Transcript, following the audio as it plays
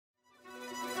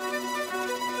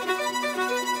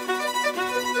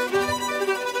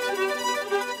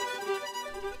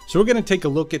So we're going to take a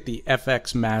look at the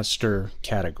FX Master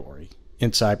category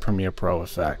inside Premiere Pro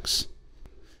FX.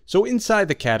 So inside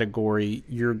the category,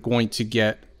 you're going to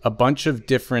get a bunch of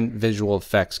different visual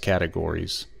effects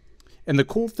categories. And the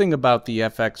cool thing about the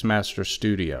FX Master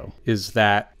Studio is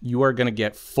that you are going to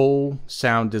get full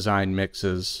sound design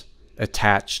mixes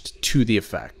attached to the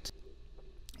effect.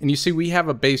 And you see we have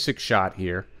a basic shot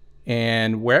here,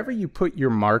 and wherever you put your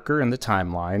marker in the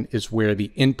timeline is where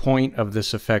the endpoint of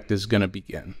this effect is going to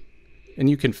begin. And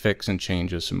you can fix and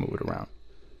change this and move it around.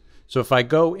 So if I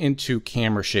go into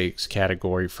camera shakes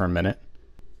category for a minute,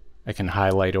 I can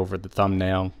highlight over the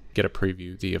thumbnail, get a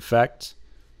preview of the effect,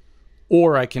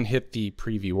 or I can hit the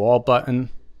preview all button.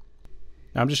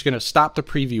 Now I'm just going to stop the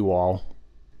preview all,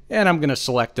 and I'm going to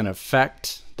select an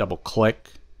effect, double click.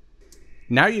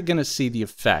 Now you're going to see the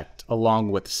effect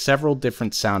along with several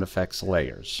different sound effects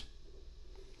layers.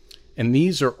 And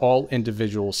these are all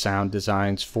individual sound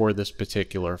designs for this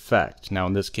particular effect. Now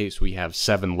in this case we have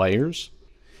 7 layers.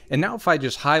 And now if I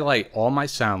just highlight all my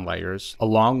sound layers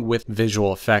along with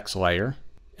visual effects layer,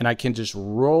 and I can just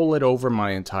roll it over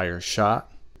my entire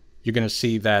shot, you're going to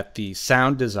see that the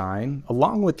sound design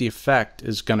along with the effect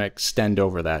is going to extend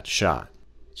over that shot.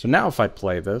 So now if I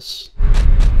play this,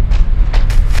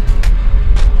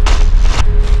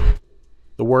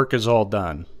 the work is all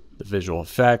done, the visual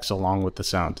effects along with the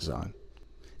sound design.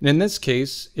 And in this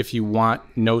case, if you want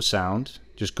no sound,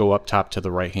 just go up top to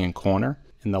the right hand corner,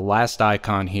 and the last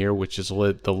icon here, which is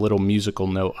the little musical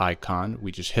note icon,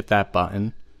 we just hit that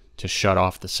button to shut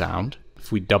off the sound.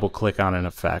 If we double click on an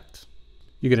effect,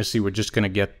 you're going to see we're just going to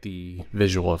get the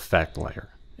visual effect layer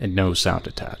and no sound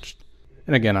attached.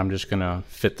 And again, I'm just going to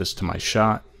fit this to my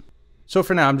shot. So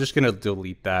for now, I'm just going to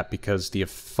delete that because the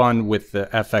fun with the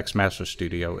FX Master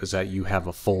Studio is that you have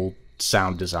a full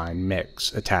sound design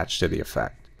mix attached to the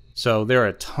effect. So there are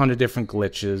a ton of different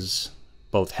glitches,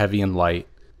 both heavy and light.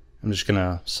 I'm just going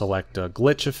to select a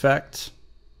glitch effect.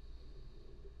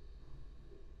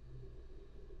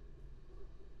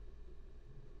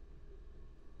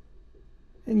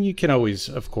 And you can always,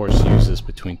 of course, use this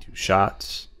between 2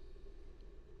 shots.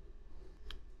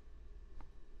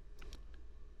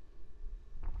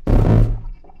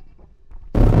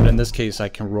 In this case, I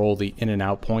can roll the in and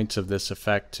out points of this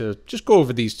effect to just go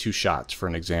over these 2 shots for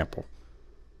an example.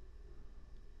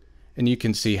 And you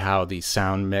can see how the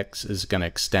sound mix is going to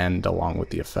extend along with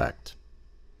the effect.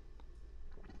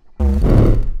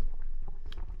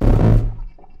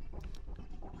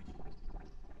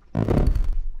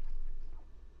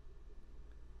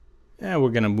 And we're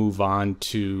going to move on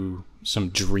to some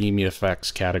dreamy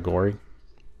effects category.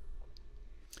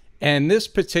 And this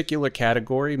particular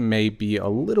category may be a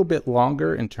little bit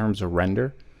longer in terms of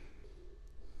render.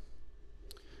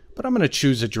 But I'm going to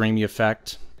choose a dreamy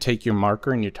effect. Take your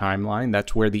marker in your timeline.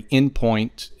 That's where the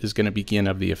endpoint is going to begin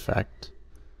of the effect.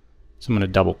 So I'm going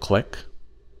to double click.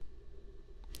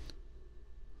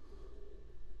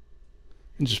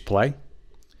 And just play.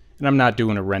 And I'm not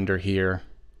doing a render here.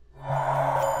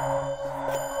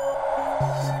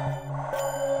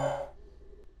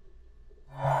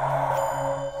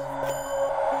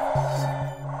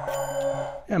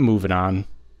 And moving on, I'm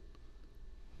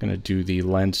going to do the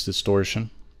lens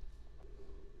distortion.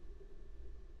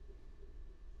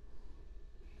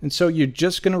 And so you're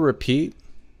just going to repeat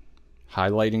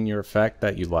highlighting your effect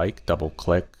that you like, double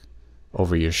click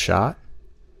over your shot.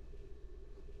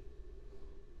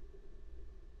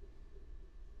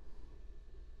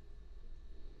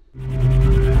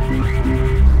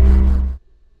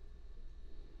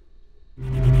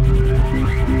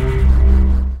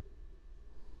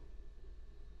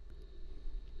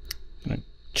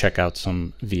 Check out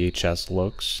some VHS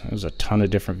looks. There's a ton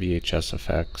of different VHS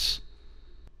effects.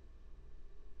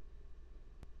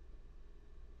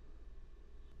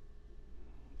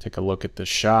 Take a look at the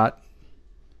shot.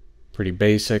 Pretty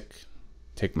basic.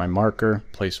 Take my marker,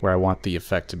 place where I want the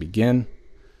effect to begin.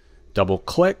 Double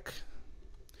click.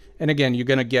 And again, you're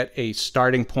going to get a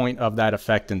starting point of that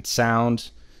effect and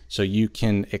sound, so you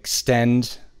can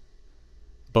extend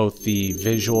both the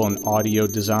visual and audio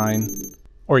design,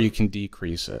 or you can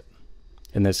decrease it.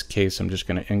 In this case, I'm just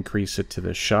going to increase it to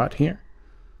this shot here.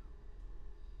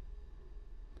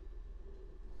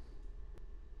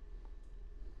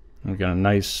 We've got a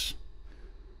nice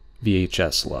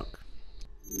VHS look.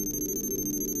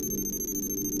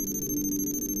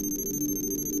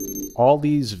 All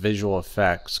these visual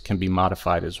effects can be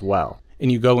modified as well. And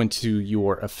you go into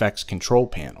your effects control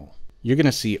panel. You're going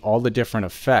to see all the different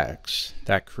effects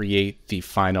that create the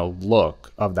final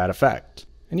look of that effect.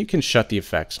 And you can shut the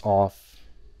effects off.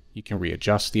 You can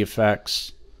readjust the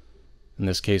effects. In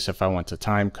this case, if I went to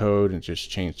time code and just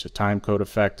change the time code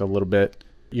effect a little bit,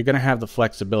 you're going to have the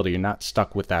flexibility. You're not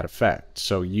stuck with that effect.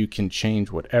 So you can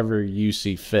change whatever you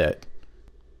see fit.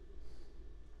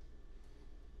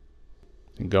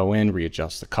 And go in,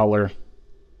 readjust the color.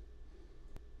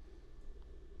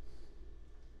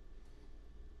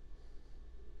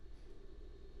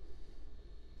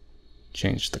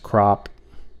 Change the crop.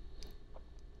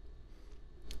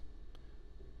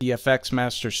 The FX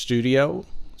Master Studio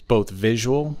is both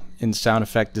visual and sound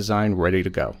effect design ready to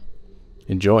go.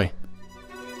 Enjoy.